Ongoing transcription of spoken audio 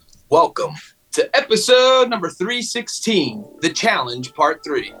Welcome to episode number 316, The Challenge Part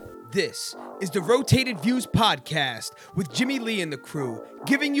 3. This is the Rotated Views podcast with Jimmy Lee and the crew,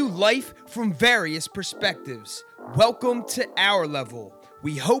 giving you life from various perspectives. Welcome to our level.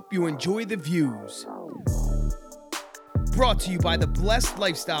 We hope you enjoy the views. Brought to you by the Blessed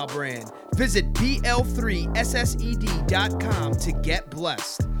Lifestyle brand. Visit BL3SSED.com to get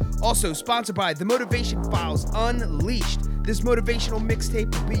blessed. Also sponsored by The Motivation Files Unleashed. This motivational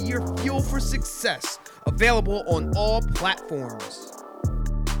mixtape will be your fuel for success. Available on all platforms.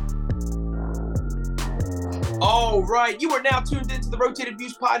 All right, you are now tuned into the Rotated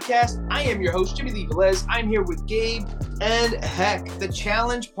Views podcast. I am your host, Jimmy Lee Velez. I'm here with Gabe and Heck, The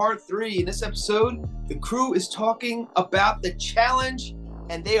Challenge Part 3. In this episode, the crew is talking about the challenge,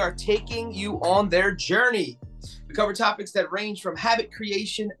 and they are taking you on their journey. We cover topics that range from habit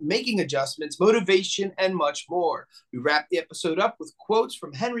creation, making adjustments, motivation, and much more. We wrap the episode up with quotes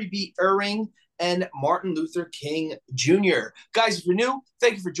from Henry B. Eyring and Martin Luther King Jr. Guys, if you're new,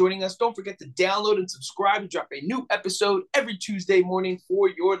 thank you for joining us. Don't forget to download and subscribe. We drop a new episode every Tuesday morning for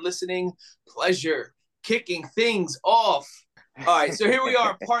your listening pleasure. Kicking things off. All right, so here we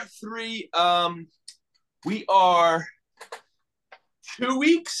are, part 3. We are 2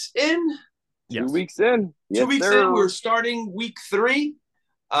 weeks in. Yes. 2 weeks in. Yes, 2 weeks sir. in. We're starting week 3.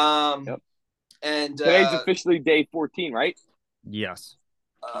 Yep. And today's officially day 14, right? Yes.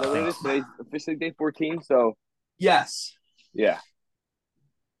 Today's officially day 14. So yes. Yeah.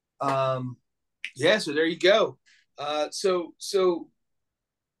 Yeah. So there you go. So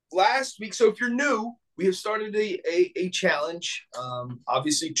last week. So if you're new, we have started a challenge.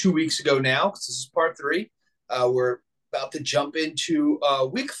 Obviously 2 weeks ago now, because this is part 3. We're about to jump into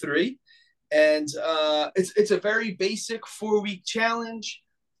week 3. And it's a very basic 4-week challenge.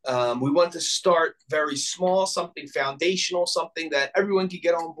 We want to start very small, something foundational, something that everyone can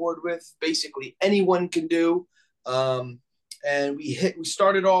get on board with. Basically, anyone can do. And we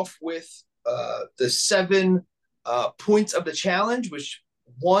started off with the 7 points of the challenge, which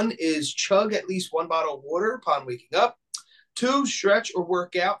 1 is chug at least 1 bottle of water upon waking up. 2, stretch or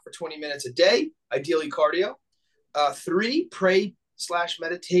work out for 20 minutes a day, ideally cardio. 3,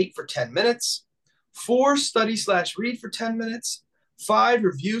 pray/meditate for 10 minutes. 4, study/read for 10 minutes. 5,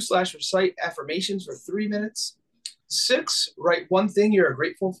 review/recite affirmations for 3 minutes. 6, write 1 thing you're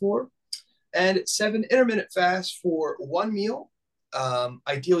grateful for. And 7, intermittent fast for 1 meal,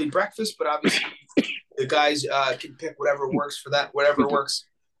 ideally breakfast, but obviously the guys can pick whatever works for that, whatever works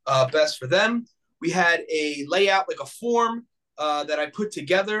best for them. We had a layout, like a form that I put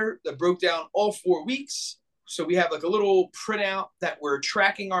together that broke down all 4 weeks. So we have like a little printout that we're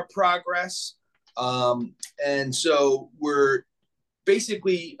tracking our progress. And so we're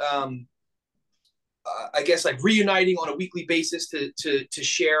basically, I guess, like reuniting on a weekly basis to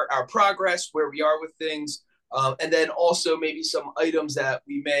share our progress, where we are with things. And then also maybe some items that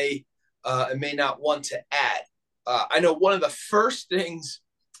we may and may not want to add. I know one of the first things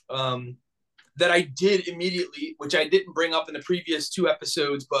that I did immediately, which I didn't bring up in the previous 2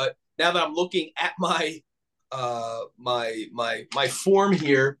 episodes, but now that I'm looking at my form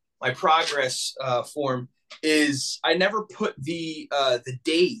here, my progress form, is I never put the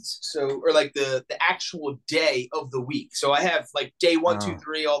days, so, or like the actual day of the week. So I have like day 1, 2,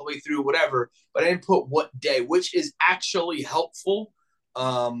 3 all the way through whatever, but I didn't put what day, which is actually helpful.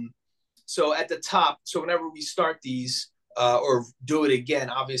 So at the top, so whenever we start these or do it again,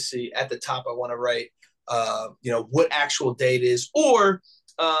 obviously at the top I want to write what actual day it is, or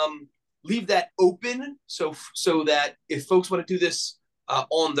leave that open so that if folks want to do this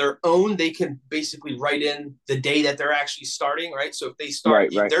on their own, they can basically write in the day that they're actually starting, right? So if they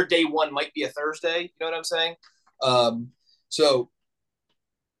start, right. Their day 1 might be a Thursday, you know what I'm saying? So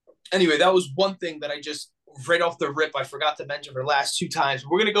anyway, that was one thing that I just, right off the rip, I forgot to mention for the last 2 times.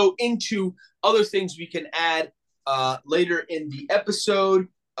 We're going to go into other things we can add later in the episode,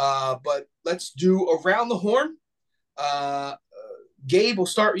 but let's do Around the Horn. Gabe, we'll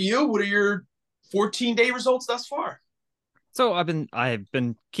start with you. What are your 14-day results thus far? So I've been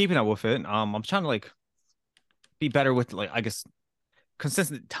keeping up with it. I'm trying to like be better with, like, I guess,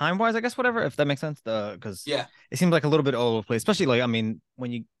 consistent time wise, I guess, whatever, if that makes sense. Because yeah, it seems like a little bit all over the place, especially like, I mean,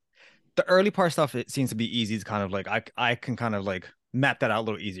 when the early part stuff, it seems to be easy to kind of like, I can kind of like map that out a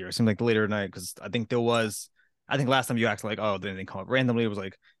little easier. It seems like the later night, because I think last time you asked like, oh, then they come up randomly. It was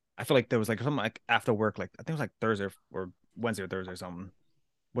like, I feel like there was like something like after work, like I think it was like Thursday or Wednesday or Thursday or something,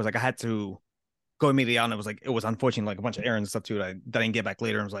 was like I had to go immediately out, and it was unfortunate, like a bunch of errands and stuff too that I didn't get back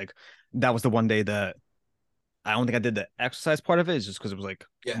later. And it was like, that was the one day that I don't think I did the exercise part of it. It's just because it was like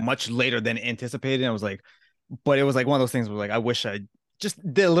much later than anticipated. And I was like, but it was like one of those things where like I wish I just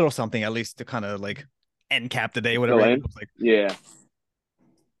did a little something at least to kind of like end cap the day, whatever. It was like, yeah.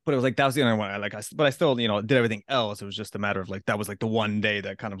 But it was like that was the only one but I still, did everything else. It was just a matter of like that was like the one day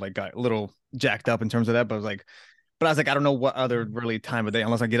that kind of like got a little jacked up in terms of that. But I was like, I don't know what other really time of day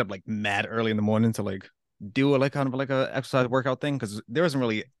unless I get up like mad early in the morning to like do like kind of like a exercise workout thing, because there isn't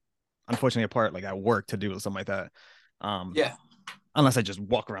really, unfortunately, a part like at work to do something like that. Yeah. Unless I just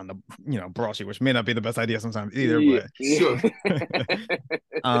walk around the brossy, which may not be the best idea sometimes either. Yeah. But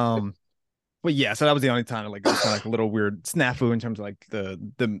Sure. But yeah, so that was the only time like it was kind of like a little weird snafu in terms of like the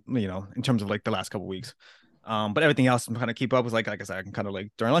in terms of like the last couple of weeks. But everything else I'm kind of keep up with, like I said, I can kind of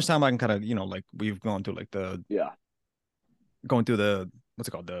like during lunchtime I can kind of like we've gone through like going through the what's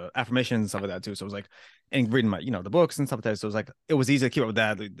it called, the affirmations and stuff like that too. So it was like, and reading my the books and stuff like that. So it was like it was easy to keep up with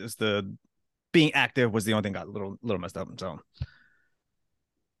that. Just the being active was the only thing got a little messed up. So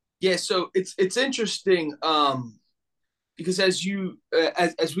yeah, so it's interesting. Because as you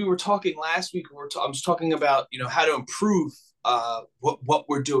as we were talking last week, I was talking about how to improve what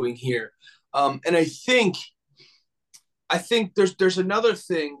we're doing here, and I think there's another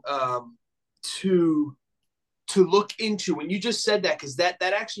thing to look into when you just said that, because that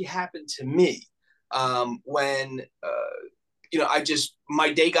actually happened to me when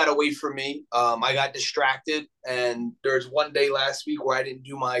my day got away from me. I got distracted, and there's one day last week where I didn't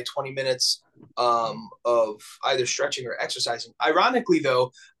do my 20 minutes of either stretching or exercising. Ironically,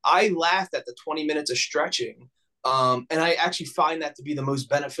 though, I laughed at the 20 minutes of stretching, and I actually find that to be the most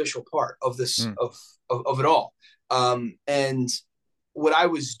beneficial part of this of it all. And what I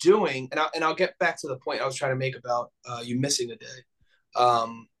was doing, and I'll get back to the point I was trying to make about you missing a day,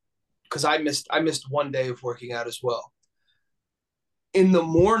 because I missed one day of working out as well. In the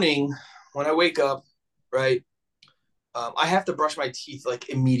morning when I wake up, right, I have to brush my teeth like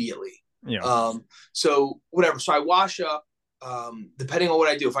immediately. Yeah. So whatever. So I wash up. Depending on what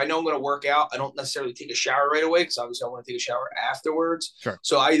I do, if I know I'm going to work out, I don't necessarily take a shower right away, because obviously I want to take a shower afterwards. Sure.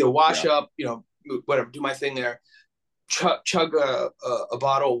 So I either wash up, whatever, do my thing there, chug a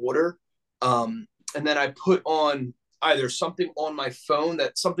bottle of water, and then I put on either something on my phone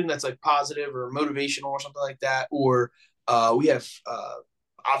that's like positive or motivational or something like that, or we have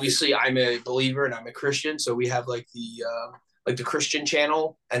obviously I'm a believer and I'm a Christian, so we have like the Christian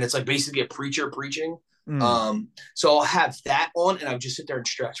channel, and it's like basically a preacher preaching. So I'll have that on, and I'll just sit there and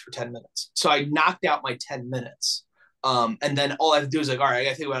stretch for 10 minutes. So I knocked out my 10 minutes. And then all I have to do is like, all right, I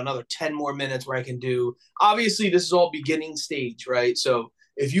got to think about another 10 more minutes where I can do, obviously this is all beginning stage, right? So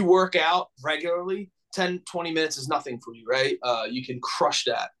if you work out regularly, 10, 20 minutes is nothing for you, right? You can crush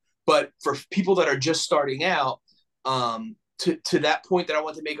that. But for people that are just starting out, to that point that I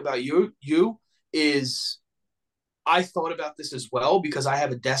want to make about you is I thought about this as well, because I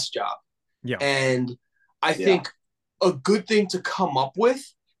have a desk job. Yeah. And I think a good thing to come up with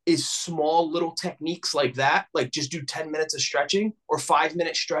is small little techniques like that. Like just do 10 minutes of stretching or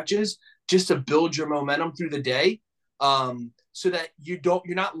 5-minute stretches just to build your momentum through the day. So that you're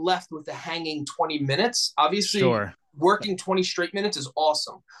not left with the hanging 20 minutes. Obviously, working 20 straight minutes is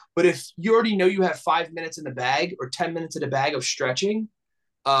awesome. But if you already know you have 5 minutes in the bag or 10 minutes in the bag of stretching,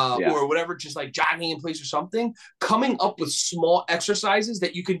 or whatever, just like jogging in place or something, coming up with small exercises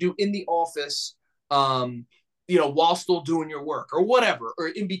that you can do in the office, while still doing your work or whatever, or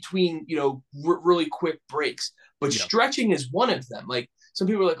in between, really quick breaks. But stretching is one of them. Like some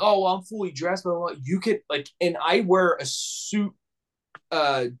people are like, oh, well, I'm fully dressed, but you could and I wear a suit,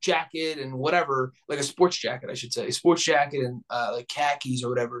 jacket and whatever, like a sports jacket, I should say, a sports jacket and like khakis or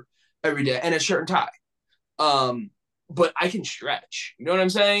whatever every day, and a shirt and tie. But I can stretch. You know what I'm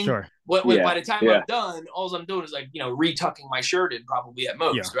saying? Sure. By the time I'm done, all I'm doing is retucking my shirt in probably at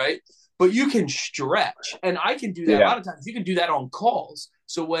most, right? But you can stretch, and I can do that a lot of times. You can do that on calls.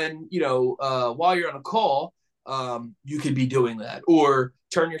 So when while you're on a call, you could be doing that, or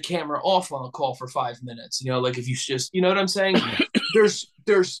turn your camera off on a call for 5 minutes. Like if you just, you know what I'm saying?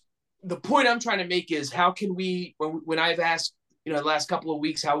 there's the point I'm trying to make is how can we, when I've asked, the last couple of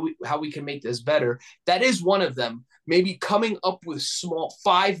weeks, how we can make this better. That is one of them. Maybe coming up with small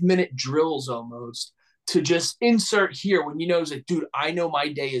 5-minute drills almost to just insert here when it's like, dude, I know my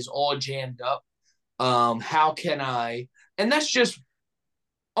day is all jammed up. How can I? And that's just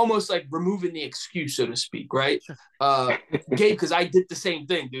almost like removing the excuse, so to speak, right? Gabe, because I did the same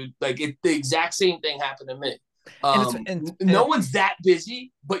thing, dude. Like the exact same thing happened to me. No one's that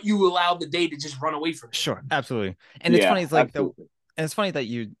busy, but you allow the day to just run away from you. Sure, absolutely. And it's funny, it's like and it's funny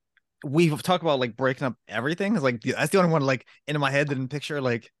that we've talked about like breaking up everything. It's like that's the only one like in my head didn't picture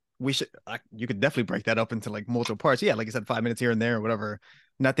like we should you could definitely break that up into like multiple parts. Yeah, like you said, 5 minutes here and there or whatever.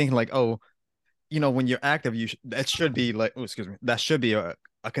 Not thinking like, oh, when you're active, that should be like, oh, excuse me, that should be a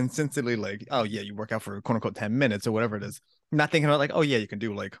consistently like, oh yeah, you work out for quote unquote 10 minutes or whatever it is. Not thinking about like, oh yeah, you can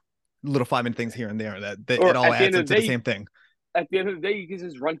do like little 5-minute things here and there that it Or all at the adds end up of to the the day, same thing. at the end of the day, you can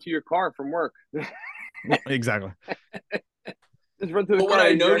just run to your car from work. Exactly. Just run to the But car. what I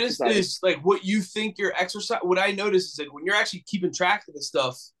and you're noticed exercising. is like what you think your exercise. What I noticed is like when you're actually keeping track of the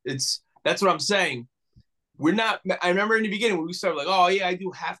stuff. That's what I'm saying. We're not. I remember in the beginning when we started like, oh yeah, I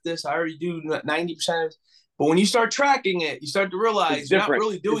do half this. I already do 90% of it. But when you start tracking it, you start to It's realize you're not different.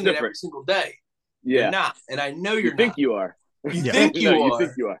 really It's doing it every different. single day. You're Yeah. not, and I know You you're think not. you are. You Yeah. think No, you you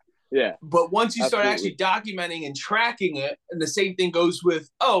think are. you are. Yeah. But once you start Absolutely. actually documenting and tracking it, and the same thing goes with,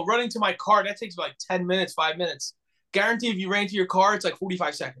 oh, running to my car, that takes like 10 minutes, 5 minutes. Guarantee if you ran to your car, it's like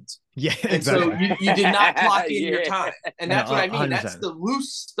 45 seconds. Yeah, And so exactly. you did not clock in your Yeah. time. And No, that's what I mean. That's 100%. the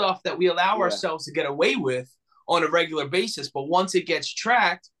loose stuff that we allow Yeah. ourselves to get away with on a regular basis. But once it gets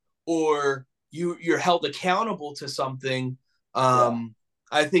tracked or you're held accountable to something,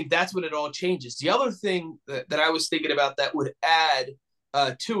 I think that's when it all changes. The other thing that I was thinking about that would add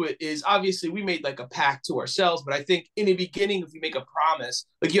to it is obviously we made like a pact to ourselves, but I think in the beginning, if you make a promise,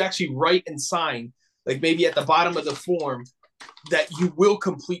 like you actually write and sign, like maybe at the bottom of the form, that you will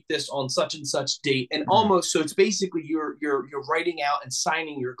complete this on such and such date, and almost so it's basically you're writing out and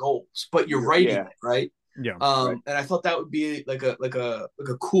signing your goals, but you're writing it, right? Yeah. Right. And I thought that would be like a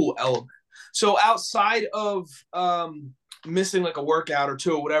cool element. So outside of missing like a workout or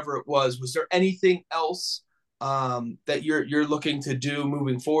two or whatever it was there anything else that you're looking to do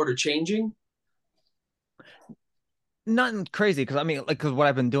moving forward or changing? Nothing crazy because I mean, like, because what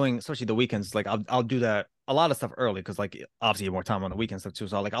I've been doing, especially the weekends, like I'll do that a lot of stuff early because like obviously you have more time on the weekend stuff too.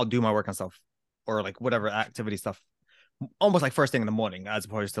 So like I'll do my workout stuff or like whatever activity stuff almost like first thing in the morning as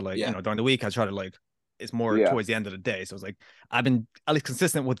opposed to like during the week I try to like it's more towards the end of the day. So it's like I've been at least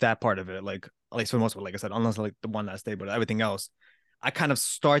consistent with that part of it, like at least for the most part, like I said, unless like the one last day, but everything else I kind of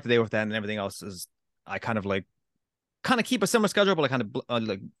start the day with that, and everything else is I kind of keep a similar schedule, but I kind of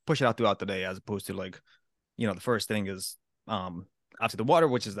like push it out throughout the day as opposed to like the first thing is obviously the water,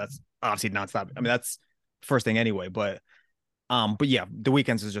 which is that's obviously nonstop. I mean, that's first thing anyway, but yeah, the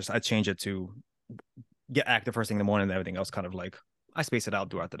weekends is just I change it to get active first thing in the morning and everything else kind of like I space it out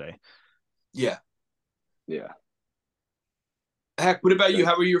throughout the day. Yeah. Heck, what about you?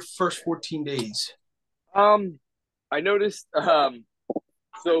 How were your first 14 days? I noticed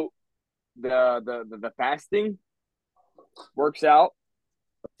so the fasting works out.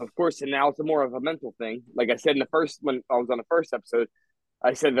 Of course, and now it's more of a mental thing. Like I said when I was on the first episode,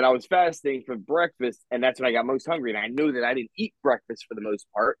 I said that I was fasting for breakfast, and that's when I got most hungry. And I knew that I didn't eat breakfast for the most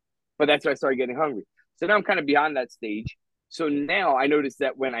part, but that's when I started getting hungry. So now I'm kind of beyond that stage. So now I notice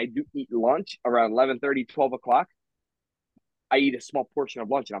that when I do eat lunch around 11:30, 12 o'clock, I eat a small portion of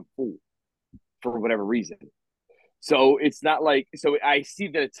lunch and I'm full for whatever reason. So it's not like, so I see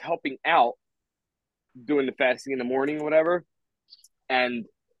that it's helping out doing the fasting in the morning or whatever. And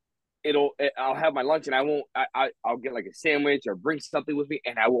I'll have my lunch and I'll get like a sandwich or bring something with me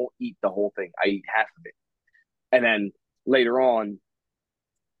and I won't eat the whole thing. I eat half of it. And then later on,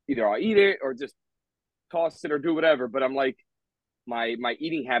 either I'll eat it or just toss it or do whatever. But I'm like, my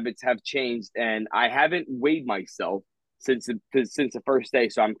eating habits have changed and I haven't weighed myself since the first day.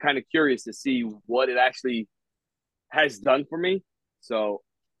 So I'm kind of curious to see what it actually has done for me. So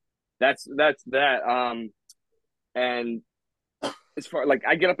that's that. And as far like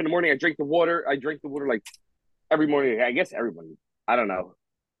I get up in the morning, I drink the water like every morning. I guess everyone, I don't know.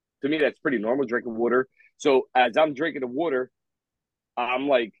 To me, that's pretty normal drinking water. So as I'm drinking the water, I'm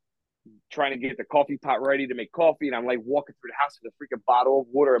like trying to get the coffee pot ready to make coffee, and I'm like walking through the house with a freaking bottle of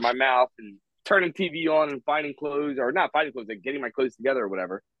water in my mouth and turning TV on and finding clothes, or not finding clothes, like getting my clothes together or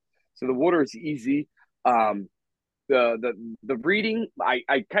whatever. So the water is easy. The reading,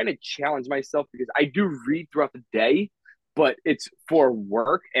 I kind of challenge myself because I do read throughout the day, but it's for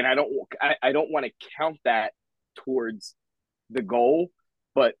work, and I don't want to count that towards the goal.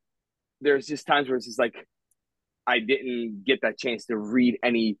 But there's just times where it's just like I didn't get that chance to read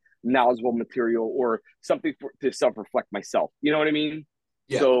any knowledgeable material or something to self-reflect myself. You know what I mean?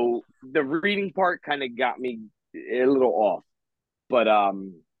 Yeah. So the reading part kind of got me a little off. But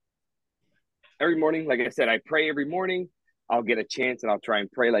every morning, like I said, I pray every morning. I'll get a chance and I'll try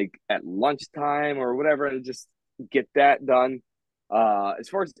and pray like at lunchtime or whatever and just get that done. As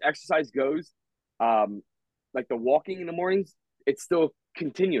far as exercise goes, like the walking in the mornings, it's still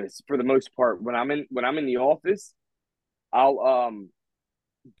continuous for the most part. When I'm in the office, I'll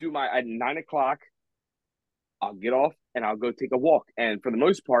do my at 9 o'clock. I'll get off and I'll go take a walk. And for the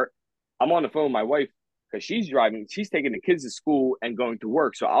most part, I'm on the phone with my wife because she's driving. She's taking the kids to school and going to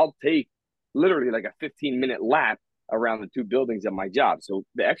work. So I'll take literally like a 15-minute lap around the two buildings at my job. So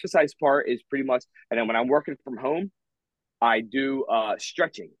the exercise part is pretty much, and then when I'm working from home, I do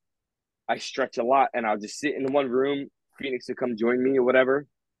stretching. I stretch a lot, and I'll just sit in one room. Phoenix to come join me or whatever,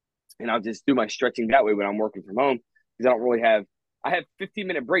 and I'll just do my stretching that way when I'm working from home because I don't really have. I have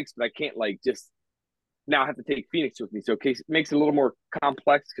 15-minute breaks, but I can't like just now I have to take Phoenix with me. So it makes it a little more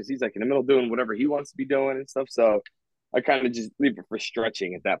complex because he's like in the middle doing whatever he wants to be doing and stuff. So I kind of just leave it for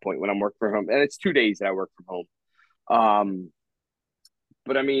stretching at that point when I'm working from home, and it's 2 days that I work from home.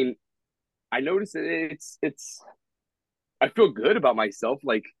 But I mean, I noticed that it's I feel good about myself.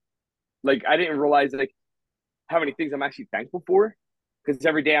 Like I didn't realize like how many things I'm actually thankful for because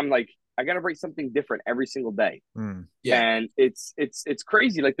every day I'm like I gotta write something different every single day. Yeah. And it's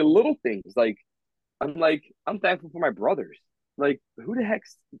crazy. Like the little things. Like I'm thankful for my brothers. Like who the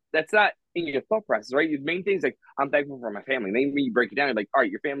heck's that's not in your thought process, right? Your main things like I'm thankful for my family. Then when you break it down, you're like, all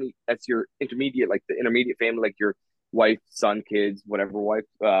right, your family, that's your intermediate, like the intermediate family, like your wife, son, kids, whatever, wife,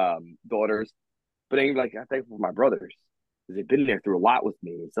 daughters. But then you're like, I'm thankful for my brothers because they've been there through a lot with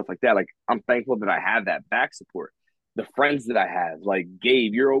me and stuff like that. Like I'm thankful that I have that back support. The friends that I have, like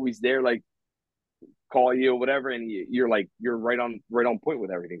Gabe, you're always there, like call you or whatever, and you're like you're right on point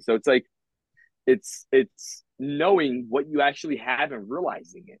with everything. So it's like it's knowing what you actually have and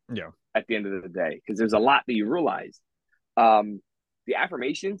realizing it. Yeah. At the end of the day, because there's a lot that you realize. The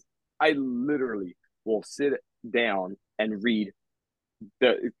affirmations, I literally will sit down and read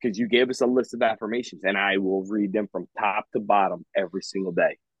because you gave us a list of affirmations, and I will read them from top to bottom every single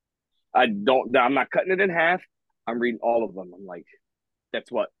day. I'm not cutting it in half. I'm reading all of them. I'm like,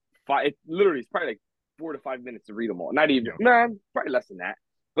 that's what five. It literally, it's probably like 4 to 5 minutes to read them all. Not even, probably less than that.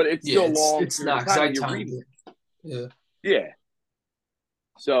 But it's still long. It's not because I timed it. Yeah. Yeah.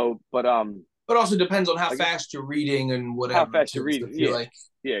 So, but also depends on how fast you're reading and whatever. How fast you're reading, yeah. Like,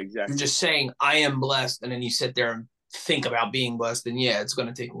 yeah, exactly. You're just saying I am blessed, and then you sit there and think about being blessed, then yeah, it's going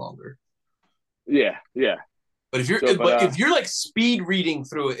to take longer. Yeah. But if you're like speed reading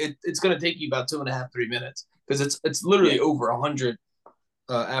through it, it's going to take you about 2.5, 3 minutes because it's literally over 100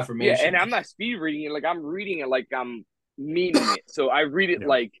 affirmations. Yeah, and I'm not speed reading it; like I'm reading it like I'm meaning it. So I read it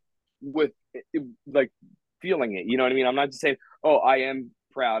like with like feeling it. You know what I mean? I'm not just saying, "Oh, I am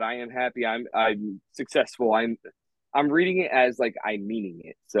proud. I am happy. I'm successful." I'm reading it as like I'm meaning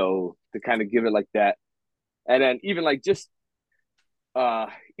it. So to kind of give it like that, and then even like just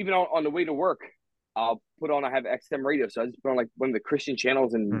even on the way to work, I'll put on. I have XM radio, so I just put on like one of the Christian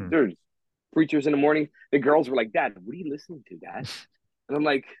channels, and there's preachers in the morning. The girls were like, "Dad, what are you listening to, Dad?" And I'm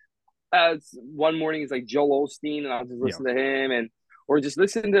like, it's one morning it's like Joel Osteen, and I'll just listen to him, or just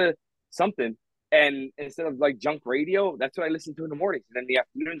listen to something. And instead of like junk radio, that's what I listen to in the mornings. And then in the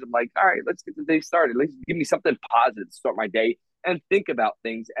afternoons, I'm like, all right, let's get the day started. Let's give me something positive to start my day and think about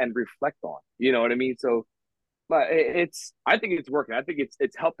things and reflect on. You know what I mean? So, but I think it's working. I think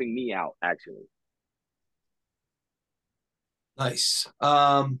it's helping me out actually. Nice.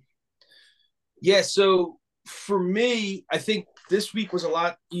 Yeah. So for me, I think this week was a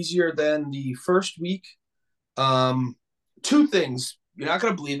lot easier than the first week. Two things. You're not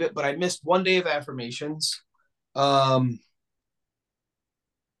going to believe it, but I missed 1 day of affirmations. And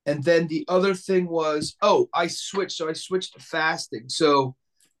then the other thing was, I switched. So I switched to fasting. So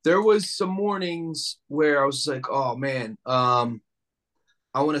there was some mornings where I was like, oh man, I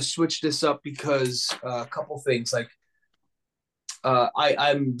want to switch this up because a couple things like,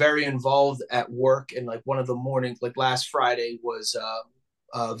 I'm very involved at work, and like one of the mornings, like last Friday was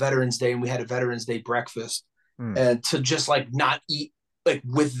Veterans Day, and we had a Veterans Day breakfast, and to just like not eat like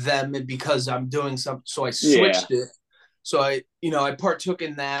with them, and because I'm doing something, so I switched it. So I partook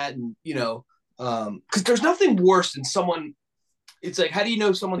in that, and because there's nothing worse than someone. It's like, how do you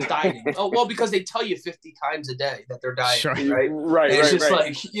know someone's dieting? Oh, well, because they tell you 50 times a day that they're dieting, right? Right. And it's just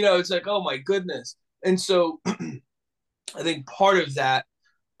like, it's like, oh my goodness. And so I think part of that,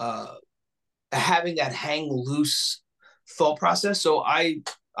 having that hang loose thought process. So I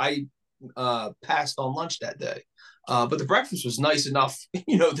passed on lunch that day. But the breakfast was nice enough,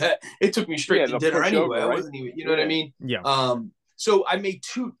 that it took me straight to dinner anyway. Right? I wasn't even, what I mean? Yeah. So I made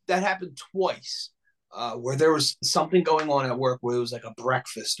that happened twice, where there was something going on at work where it was like a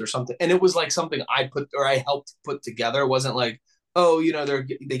breakfast or something. And it was like something I helped put together. It wasn't like,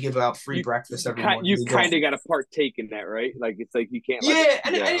 they give out free breakfast every morning. You kind of got to partake in that, right? Like, it's like you can't.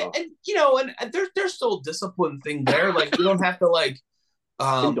 And there's still a discipline thing there. Like, you don't have to like,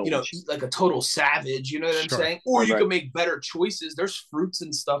 eat like a total savage, you know what I'm saying? Or you can make better choices. There's fruits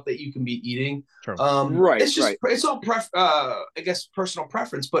and stuff that you can be eating. Sure. It's just, it's all I guess personal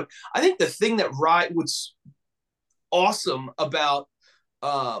preference. But I think the thing that what's awesome about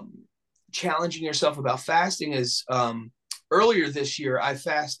challenging yourself about fasting is earlier this year I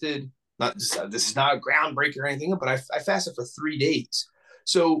fasted. Not this is not a groundbreaker or anything, but I fasted for 3 days.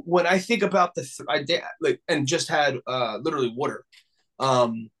 So when I think about I did like and just had literally water.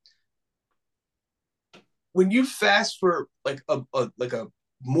 When you fast for like a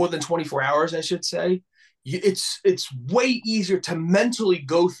more than 24 hours, I should say, it's way easier to mentally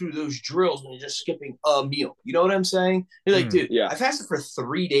go through those drills when you're just skipping a meal. You know what I'm saying? You're like, dude, yeah. I fasted for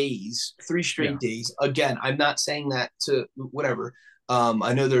 3 days, 3 straight days. Again, I'm not saying that to whatever.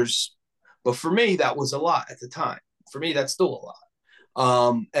 I know but for me, that was a lot at the time. For me, that's still a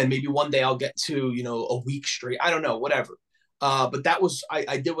lot. And maybe one day I'll get to, a week straight. I don't know, whatever. But that was,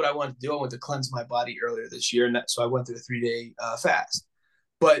 I did what I wanted to do. I wanted to cleanse my body earlier this year. And so I went through a 3-day fast.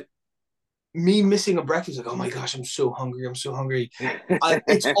 But me missing a breakfast, like, oh my gosh, I'm so hungry. I'm so hungry.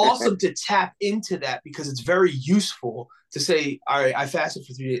 It's awesome to tap into that because it's very useful to say, all right, I fasted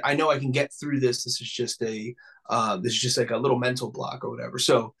for 3 days. I know I can get through this. This is just like a little mental block or whatever.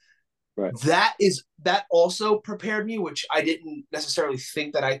 So that also prepared me, which I didn't necessarily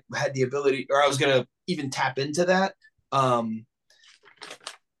think that I had the ability or I was going to even tap into that. And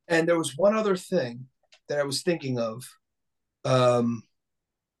there was one other thing that I was thinking of.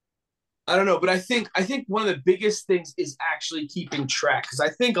 I don't know, but I think one of the biggest things is actually keeping track because I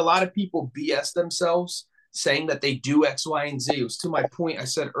think a lot of people BS themselves saying that they do X, Y, and Z. It was to my point I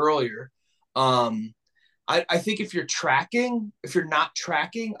said earlier. I think if you're not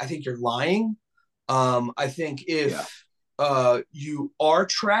tracking, I think you're lying. I think if you are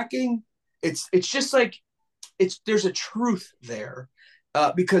tracking, it's just like there's a truth there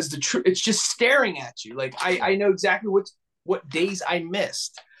because it's just staring at you. Like I know exactly what days I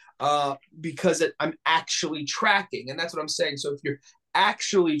missed. Because I'm actually tracking, and that's what I'm saying. So if you're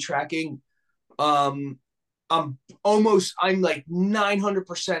actually tracking, I'm like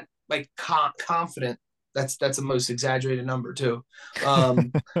 900% like confident. That's the most exaggerated number too.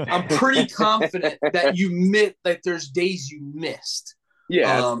 I'm pretty confident that there's days you missed.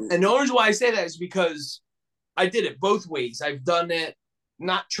 Yeah. And the only reason why I say that is because I did it both ways. I've done it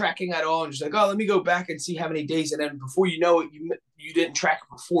not tracking at all and just like, oh, let me go back and see how many days. And then before you know it, you didn't track it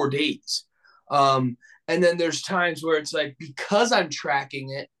for 4 days. And then there's times where it's like, because I'm tracking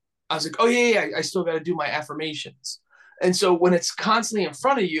it, I was like, oh yeah, I still got to do my affirmations. And so when it's constantly in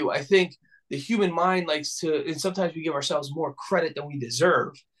front of you, I think the human mind likes to, and sometimes we give ourselves more credit than we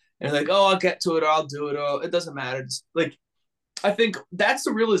deserve. And like, oh, I'll get to it, or I'll do it, or it doesn't matter. It's like, I think that's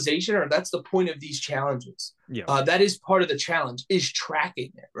the realization, or that's the point of these challenges. Yeah. That is part of the challenge, is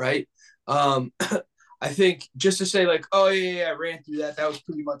tracking it, right? I think just to say like, oh yeah, I ran through that. That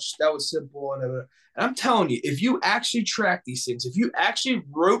was simple. And I'm telling you, if you actually track these things, if you actually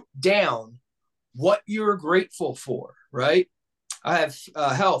wrote down what you're grateful for, right? I have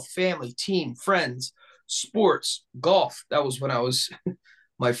health, family, team, friends, sports, golf. That was when I was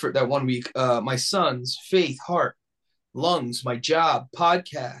that 1 week. My sons, faith, heart, lungs, my job,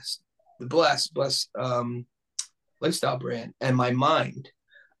 podcast, the bless lifestyle brand, and my mind,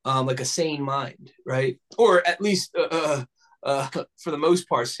 like a sane mind, right? Or at least for the most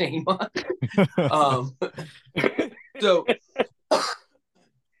part, sane mind. So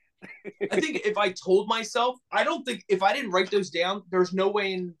I think if I told myself, I don't think if I didn't write those down, there's no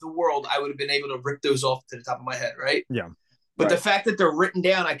way in the world I would have been able to rip those off to the top of my head, right? Yeah. But the fact that they're written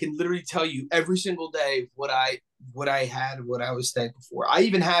down, I can literally tell you every single day what I had, what I was thankful for. I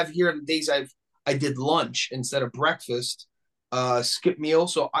even have here the days I did lunch instead of breakfast, skip meal.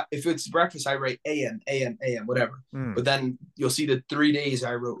 So if it's breakfast, I write AM, whatever. But then you'll see the 3 days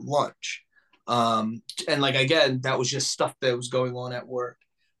I wrote lunch. And like, again, that was just stuff that was going on at work.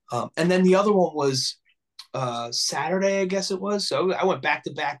 And then the other one was Saturday, I guess it was. So I went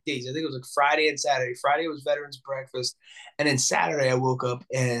back-to-back days. I think it was like Friday and Saturday. Friday was veterans breakfast. And then Saturday I woke up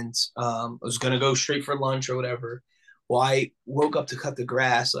and I was going to go straight for lunch or whatever. Well, I woke up to cut the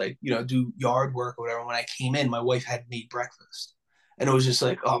grass, like, do yard work or whatever. When I came in, my wife had made breakfast. And it was just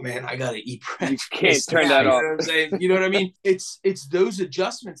like, oh man, I got to eat breakfast. You can't turn that off. You know what I'm saying? You know what I mean? It's those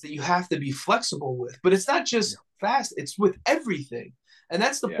adjustments that you have to be flexible with. But it's not just fast. It's with everything. And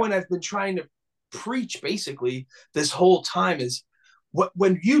that's the point I've been trying to preach basically this whole time is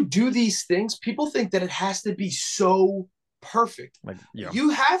when you do these things, people think that it has to be so perfect. You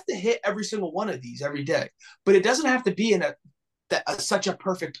have to hit every single one of these every day, but it doesn't have to be in such a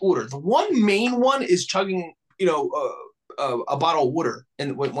perfect order. The one main one is chugging, a bottle of water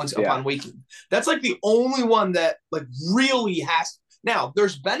and once upon waking. That's like the only one that like really has. Now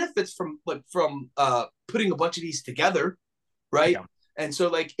there's benefits from putting a bunch of these together, right? And so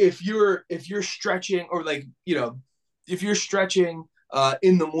like if you're stretching or like, if you're stretching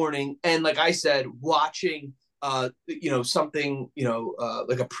in the morning. And like I said, watching something,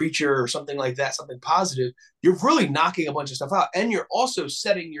 like a preacher or something like that, something positive, you're really knocking a bunch of stuff out. And you're also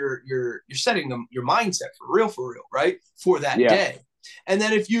setting you're setting your mindset for real, right? For that day. And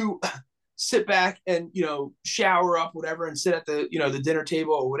then if you sit back and, shower up, whatever, and sit at the, the dinner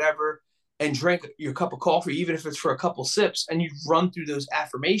table or whatever, and drink your cup of coffee, even if it's for a couple sips, and you run through those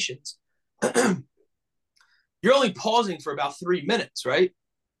affirmations, you're only pausing for about 3 minutes, right?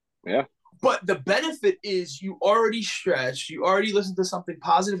 Yeah. But the benefit is you already stretched, you already listened to something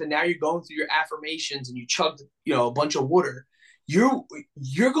positive, and now you're going through your affirmations and you chugged, a bunch of water. You're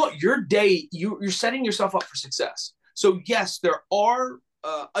going your day. You're setting yourself up for success. So yes, there are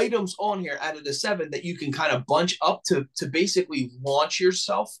items on here out of the 7 that you can kind of bunch up to basically launch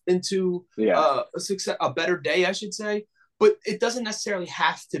yourself into a better day, I should say. But it doesn't necessarily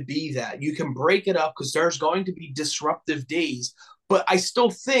have to be that. You can break it up because there's going to be disruptive days. But I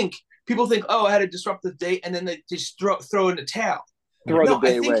still think people think, oh, I had a disruptive day, and then they just throw in the towel.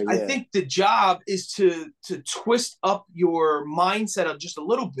 I think the job is to twist up your mindset of just a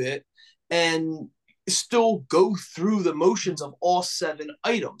little bit and still go through the motions of all 7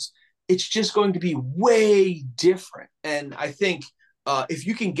 items. It's just going to be way different. And I think if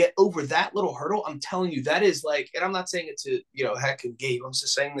you can get over that little hurdle, I'm telling you, that is like, and I'm not saying it to, Heck and Gabe, I'm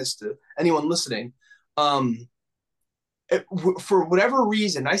just saying this to anyone listening. For whatever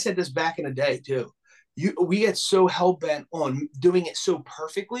reason, I said this back in the day too, we get so hell-bent on doing it so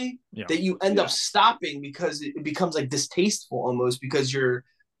perfectly that you end up stopping because it becomes like distasteful almost, because you're,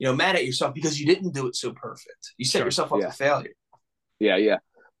 mad at yourself because you didn't do it so perfect. You set yourself up for failure. Yeah.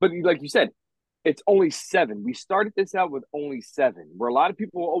 But like you said, it's only 7. We started this out with only 7, where a lot of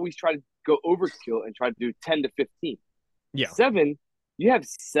people always try to go overkill and try to do 10 to 15. Yeah. 7, you have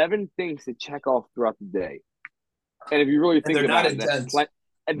 7 things to check off throughout the day. And if you really think about it,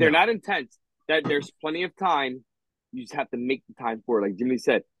 they're not intense. That there's plenty of time. You just have to make the time for it. Like Jimmy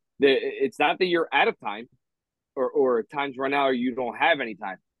said, it's not that you're out of time or time's run out or you don't have any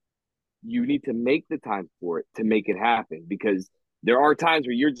time. You need to make the time for it to make it happen, because there are times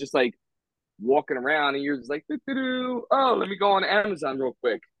where you're just like walking around and you're just like, oh, let me go on Amazon real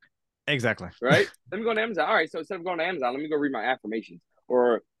quick. Exactly. Right? Let me go on Amazon. All right, so instead of going to Amazon, let me go read my affirmations.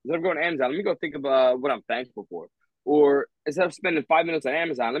 Or instead of going to Amazon, let me go think of what I'm thankful for. Or instead of spending 5 minutes on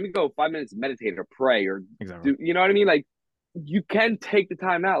Amazon, let me go 5 minutes meditate or pray or do, you know what I mean? Like, you can take the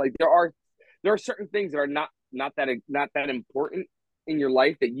time out. Like, there are certain things that are not that important in your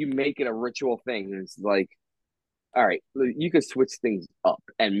life that you make it a ritual thing. And it's like, all right, you can switch things up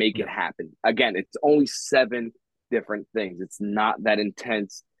and make it happen. Again, it's only 7 different things. It's not that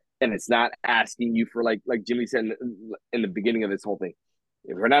intense, and it's not asking you for like Jimmy said in the beginning of this whole thing.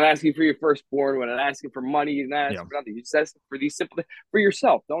 If we're not asking for your firstborn, we're not asking for money, you're not asking for nothing. You just ask for these simple for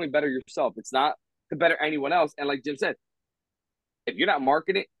yourself. To only better yourself. It's not to better anyone else. And like Jim said, if you're not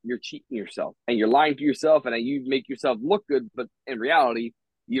marketing it, you're cheating yourself and you're lying to yourself, and you make yourself look good, but in reality,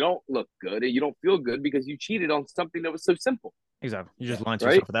 you don't look good and you don't feel good because you cheated on something that was so simple. Exactly. You're just lying to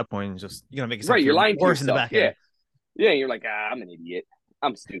yourself at that point. You're gonna make yourself you're lying worse to yourself. In the back end. Yeah. You're like, I'm an idiot.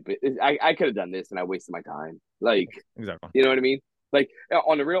 I'm stupid. I could have done this and I wasted my time. Like, exactly. You know what I mean? Like,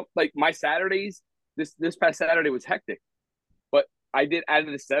 on the real, like, my Saturdays, this past Saturday was hectic, but I did, out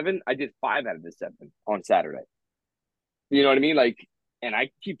of the 7, I did 5 out of the 7 on Saturday. You know what I mean? Like, and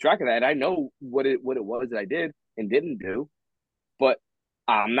I keep track of that. I know what it was that I did and didn't do, but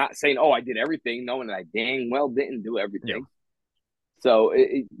I'm not saying, oh, I did everything, knowing that I dang well didn't do everything. Yeah. So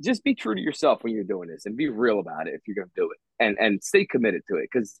just be true to yourself when you're doing this, and be real about it if you're going to do it, and stay committed to it.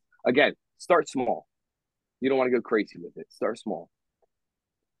 Because again, start small. You don't want to go crazy with it. Start small.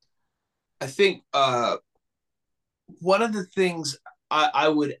 I think one of the things I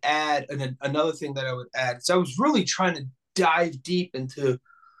would add, and another thing that I would add, is I was really trying to dive deep into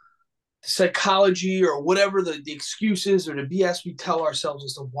psychology or whatever the excuses or the BS we tell ourselves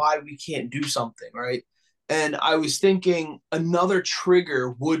as to why we can't do something, right? And I was thinking another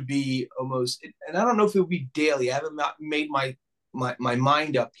trigger would be almost, and I don't know if it would be daily. I haven't made my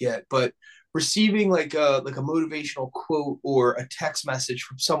mind up yet, but receiving like a motivational quote or a text message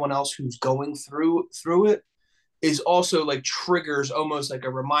from someone else who's going through it is also like triggers, almost like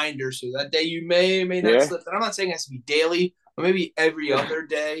a reminder. So that day you may not slip. And I'm not saying it has to be daily, but maybe every other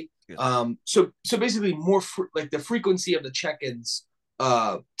day. So basically more like the frequency of the check-ins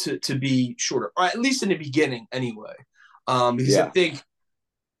to be shorter, or at least in the beginning anyway. Because I think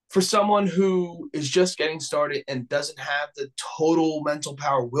for someone who is just getting started and doesn't have the total mental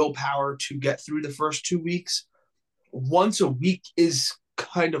power, willpower to get through the first 2 weeks, once a week is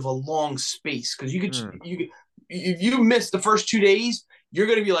kind of a long space, because if you miss the first 2 days, you're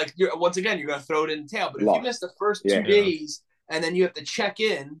going to be like, once again, you're going to throw it in the tail. But if you miss the first two Yeah. days and then you have to check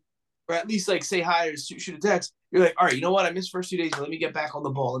in, or at least like say hi or shoot a text, you're like, all right, you know what? I missed the first 2 days, but let me get back on the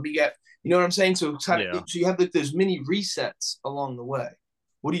ball. Let me get, you know what I'm saying? So so you have like those mini resets along the way.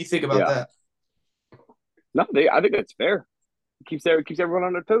 What do you think about that? No, I think that's fair. It keeps everyone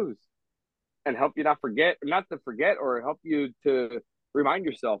on their toes and help you not to forget, or help you to remind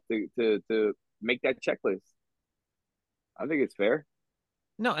yourself to make that checklist. I think it's fair.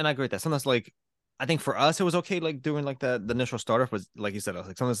 No, and I agree with that. Sometimes like I think for us it was okay, like doing like the initial startup was like you said, I was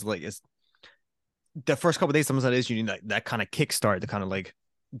like sometimes like it's the first couple of days, sometimes that is you need that kind of kickstart to kind of like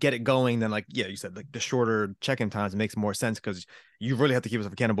get it going. Then like you said, like the shorter check-in times, it makes more sense because you really have to keep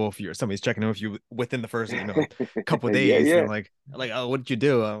yourself accountable if somebody's checking in with you within the first couple of days. And like oh, what did you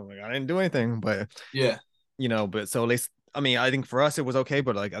do? I'm like, I didn't do anything, but but so at least I mean, I think for us it was okay,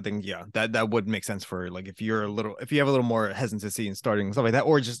 but like I think that would make sense for like if you have a little more hesitancy in starting stuff like that,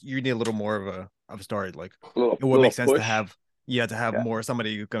 or just you need a little more of a start, like it would make sense push. to have more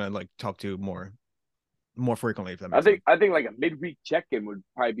somebody you're gonna like talk to more frequently. If that makes sense. I think like a midweek check-in would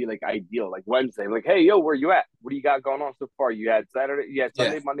probably be like ideal, like Wednesday, like, hey, yo, where you at? What do you got going on so far? You had Saturday, you had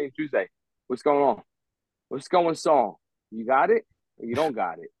Sunday, Monday, and Tuesday. What's going on? What's going on? You got it or you don't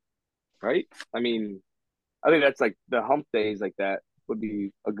got it, right? I mean, I think that's like the hump days like that would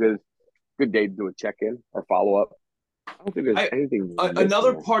be a good day to do a check-in or follow-up. I don't think there's anything.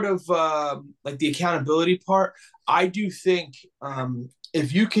 Another part of like the accountability part, I do think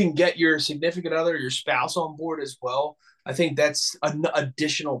if you can get your significant other, your spouse on board as well, I think that's an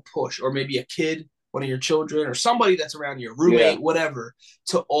additional push, or maybe a kid, one of your children, or somebody that's around your roommate, whatever,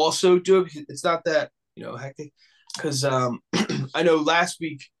 to also do it. It's not that, hectic. Because I know last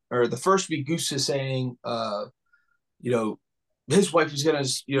week or the first week, Goose is saying, his wife was gonna,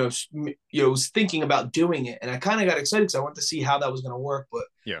 was thinking about doing it, and I kind of got excited because I wanted to see how that was gonna work. But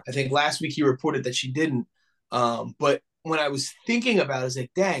I think last week he reported that she didn't. But when I was thinking about it, I was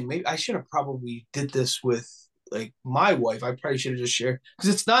like, dang, maybe I should have probably did this with like my wife. I probably should have just shared,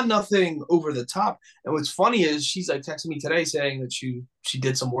 because it's not nothing over the top. And what's funny is she's like texting me today saying that she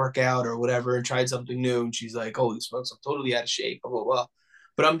did some workout or whatever and tried something new, and she's like, holy smokes, I'm totally out of shape, blah blah blah.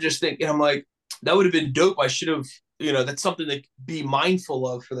 But I'm just thinking, I'm like, that would have been dope. I should have, that's something to be mindful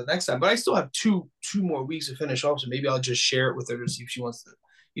of for the next time. But I still have two more weeks to finish off, so maybe I'll just share it with her to see if she wants to,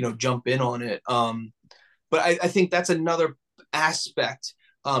 jump in on it. But I think that's another aspect.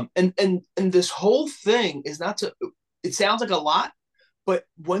 And this whole thing is not to, it sounds like a lot, but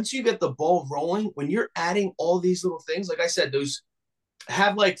once you get the ball rolling, when you're adding all these little things, like I said, those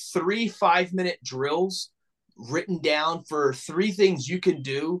have like 3 5-minute drills written down for 3 things you can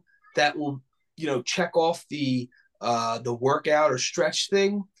do that will, check off the workout or stretch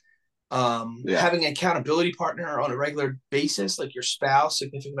thing. Having an accountability partner on a regular basis, like your spouse,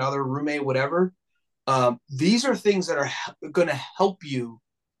 significant other, roommate, whatever. These are things that are going to help you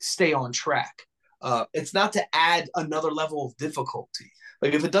stay on track. It's not to add another level of difficulty.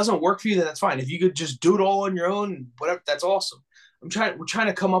 Like if it doesn't work for you, then that's fine. If you could just do it all on your own, whatever, that's awesome. We're trying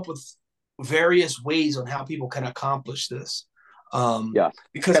to come up with various ways on how people can accomplish this.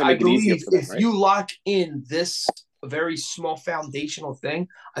 Because I believe if you lock in this very small foundational thing,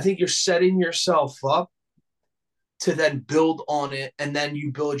 I think you're setting yourself up to then build on it, and then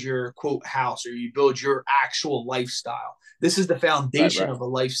you build your quote house, or you build your actual lifestyle. This is the foundation of a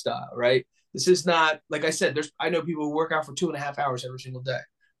lifestyle, right? This is not, like I said, I know people who work out for 2.5 hours every single day,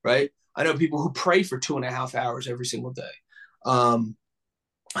 right? I know people who pray for 2.5 hours every single day.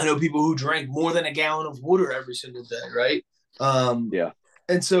 I know people who drink more than a gallon of water every single day, right?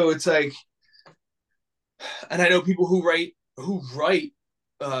 And so it's like, and I know people who write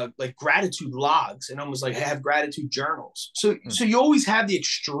like gratitude logs and almost like have gratitude journals. So you always have the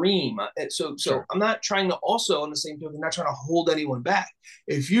extreme. So I'm not trying to, also on the same token, not trying to hold anyone back.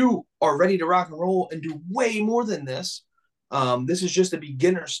 If you are ready to rock and roll and do way more than this, this is just a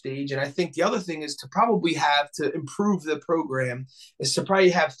beginner stage. And I think the other thing is to probably have to improve the program is to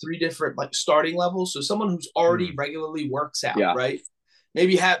probably have 3 different like starting levels. So someone who's already regularly works out, right?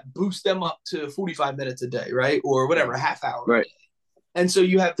 Maybe boost them up to 45 minutes a day, right? Or whatever, a half hour. Right. And so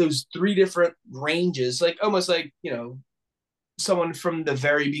you have those 3 different ranges, like almost like, someone from the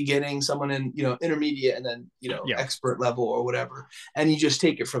very beginning, someone in, intermediate, and then, expert level or whatever. And you just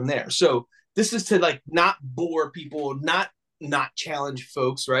take it from there. So this is to like not bore people, not challenge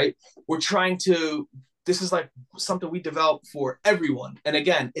folks, right? This is like something we develop for everyone. And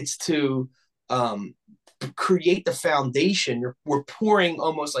again, it's to create the foundation. We're pouring,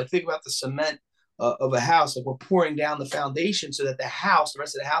 almost like, think about the cement of a house. Like we're pouring down the foundation so that the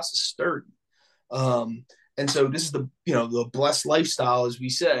rest of the house is sturdy. And And so this is the, the blessed lifestyle, as we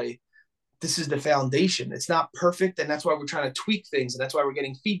say. This is the foundation. It's not perfect, and that's why we're trying to tweak things, and that's why we're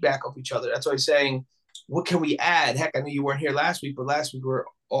getting feedback off each other. That's why I'm saying, what can we add? Heck, I know you weren't here last week, but last week we were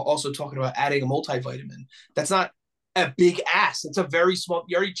also talking about adding a multivitamin. That's not a big ass. It's a very small.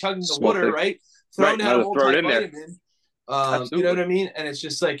 You're already chugging the Small water, thing. right? Throw down a Throw it in there. multivitamin. You know what I mean? And it's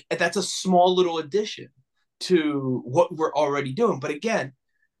just like, that's a small little addition to what we're already doing. But again,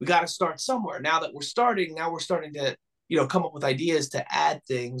 we got to start somewhere. Now we're starting to, come up with ideas to add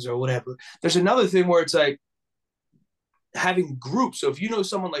things or whatever. There's another thing where it's like having groups. So if you know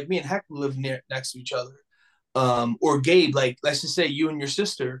someone like me and Heck live next to each other, or Gabe, like, let's just say you and your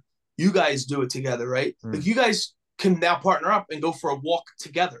sister, you guys do it together, right? Like, you guys can now partner up and go for a walk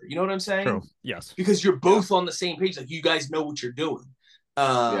together. You know what I'm saying? True. Yes. Because you're both on the same page. Like, you guys know what you're doing.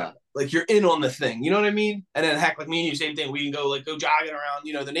 Like, you're in on the thing. You know what I mean? And then Heck, like me and you, same thing. We can go jogging around,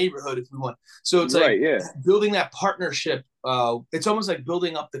 the neighborhood if we want. So it's like building that partnership. It's almost like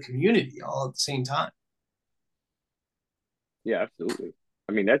building up the community all at the same time. Yeah, absolutely.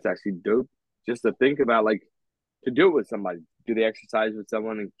 I mean, that's actually dope. Just to think about, like, to do it with somebody, do the exercise with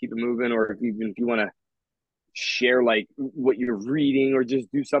someone and keep it moving, or even if you want to share like what you're reading, or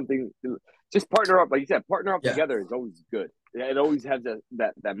just do something, just partner up. Like you said, partner up together is always good. It always has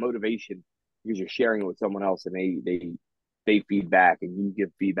that motivation, because you're sharing it with someone else, and they feedback, and you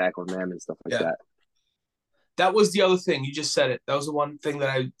give feedback on them and stuff like that. That was the other thing. You just said it. That was the one thing that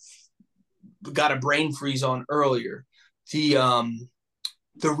I got a brain freeze on earlier. The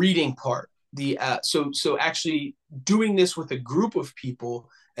reading part. So actually doing this with a group of people,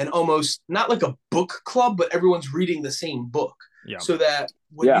 and almost not like a book club, but everyone's reading the same book. Yeah. So that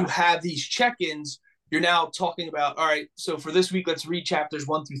when you have these check-ins, you're now talking about, all right, so for this week, let's read chapters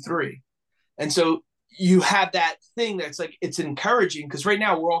 1 through 3. And so you have that thing that's like, it's encouraging, because right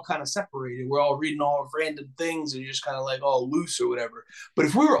now we're all kind of separated. We're all reading all random things, and you're just kind of like all loose or whatever. But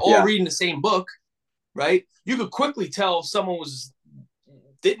if we were all reading the same book, right, you could quickly tell if someone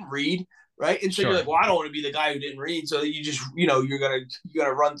didn't read, right? And so you're like, well, I don't want to be the guy who didn't read. So you just, you're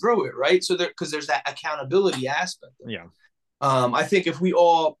gonna run through it, right? So because there's that accountability aspect. I think if we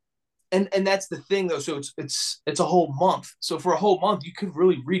all, and that's the thing though. So it's a whole month. So for a whole month, you could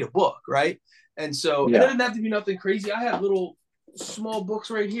really read a book, right? And so it doesn't have to be nothing crazy. I have little small books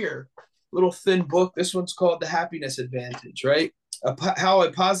right here, little thin book. This one's called The Happiness Advantage, right? How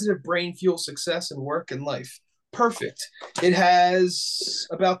a positive brain fuels success in work and life. Perfect. It has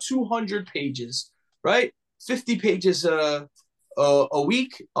about 200 pages, right? 50 pages a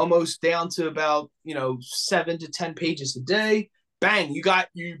week, almost down to about 7 to 10 pages a day. Bang,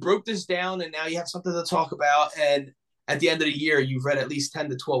 you broke this down, and now you have something to talk about. And at the end of the year, you've read at least 10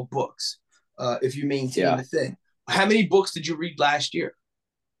 to 12 books, if you maintain the thing. How many books did you read last year?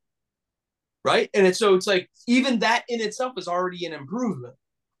 Right? And it's like, even that in itself is already an improvement.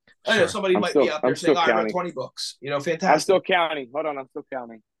 I know somebody might be out there saying, I read 20 books. Fantastic. I'm still counting. Hold on, I'm still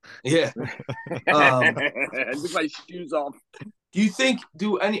counting. Yeah. I took my shoes off. Do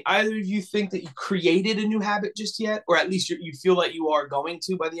either of you think that you created a new habit just yet? Or at least you feel like you are going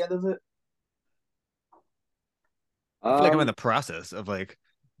to by the end of it? I feel like I'm in the process of like.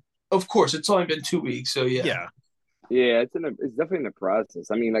 Of course, it's only been 2 weeks, so yeah. Yeah, it's definitely in the process.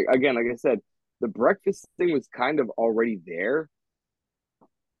 I mean, like I said, the breakfast thing was kind of already there.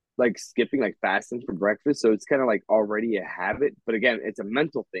 Like skipping, like fasting for breakfast. So it's kind of like already a habit. But again, it's a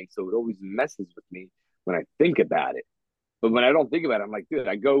mental thing. So it always messes with me when I think about it. But when I don't think about it, I'm like, dude,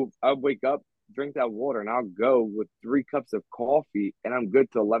 I'll wake up, drink that water, and I'll go with 3 cups of coffee, and I'm good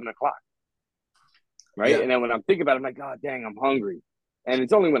till 11 o'clock. Right. Yeah. And then when I'm thinking about it, I'm like, God dang, I'm hungry. And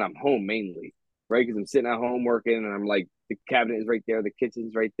it's only when I'm home mainly, right? Because I'm sitting at home working, and I'm like, the cabinet is right there, the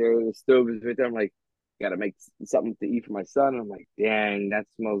kitchen's right there, the stove is right there. I'm like, gotta make something to eat for my son. And I'm like, dang, that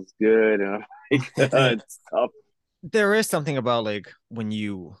smells good. And I'm like, it's tough. There is something about like when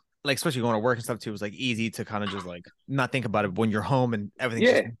you like, especially going to work and stuff too, it's like easy to kind of just like not think about it. But when you're home and everything's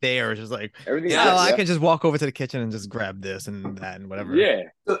just there, it's just like, I can just walk over to the kitchen and just grab this and that and whatever. Yeah.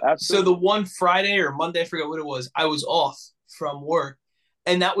 So the one Friday or Monday, I forget what it was, I was off from work,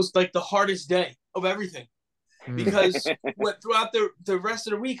 and that was like the hardest day of everything. Because throughout the rest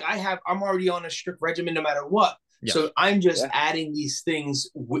of the week, I'm already on a strict regimen no matter what. Yeah. So I'm just adding these things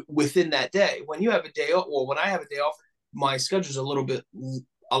within that day. When you have a day off, or when I have a day off, my schedule's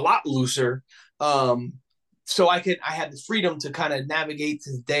a lot looser. So I had the freedom to kind of navigate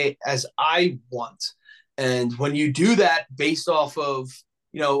the day as I want. And when you do that based off of,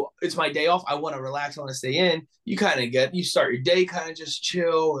 it's my day off, I want to relax, I want to stay in, you start your day kind of just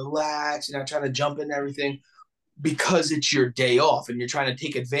chill, relax, you're not trying to jump into everything, because it's your day off and you're trying to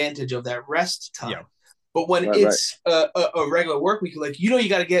take advantage of that rest time. But when it's a regular work week, like, you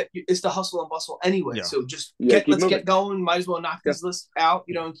got to get, it's the hustle and bustle anyway. Yeah. So just let's get going. Might as well knock this list out,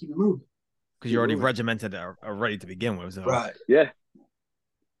 and keep it moving. Because you're already regimented or ready to begin with. So. Right. Yeah.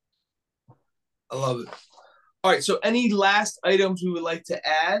 I love it. All right. So any last items we would like to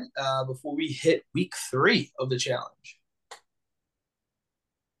add before we hit week 3 of the challenge?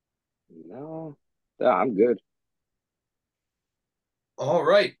 No, I'm good. All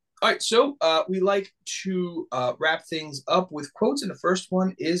right. So we like to wrap things up with quotes, and the first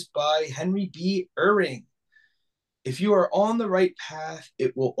one is by Henry B. Eyring. If you are on the right path,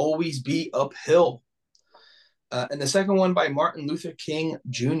 it will always be uphill. And the second one by Martin Luther King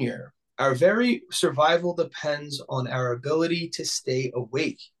Jr. Our very survival depends on our ability to stay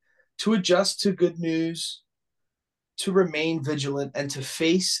awake, to adjust to good news, to remain vigilant, and to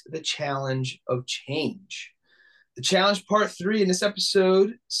face the challenge of change. The challenge part 3 in this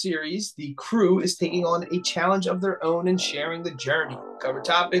episode series, the crew is taking on a challenge of their own and sharing the journey. We cover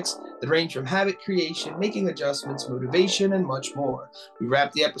topics that range from habit creation, making adjustments, motivation, and much more. We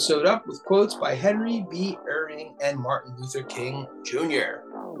wrap the episode up with quotes by Henry B. Eyring and Martin Luther King Jr.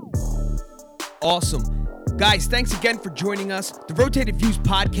 Awesome. Guys, thanks again for joining us. The Rotated Views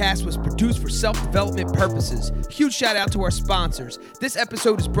podcast was produced for self-development purposes. Huge shout out to our sponsors. This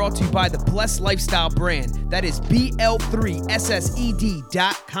episode is brought to you by the Blessed Lifestyle brand. That is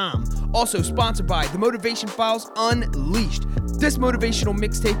BL3SSED.com. Also sponsored by The Motivation Files Unleashed. This motivational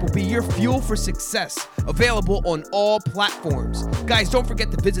mixtape will be your fuel for success. Available on all platforms. Guys, don't forget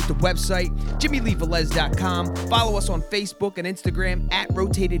to visit the website, JimmyLeeVelez.com. Follow us on Facebook and Instagram at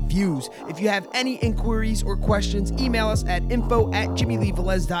Rotated Views. If you have any inquiries or questions, email us at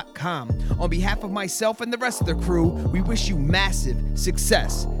info@JimmyLeeVelez.com. On behalf of myself and the rest of the crew, we wish you massive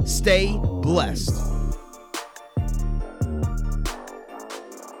success. Stay blessed.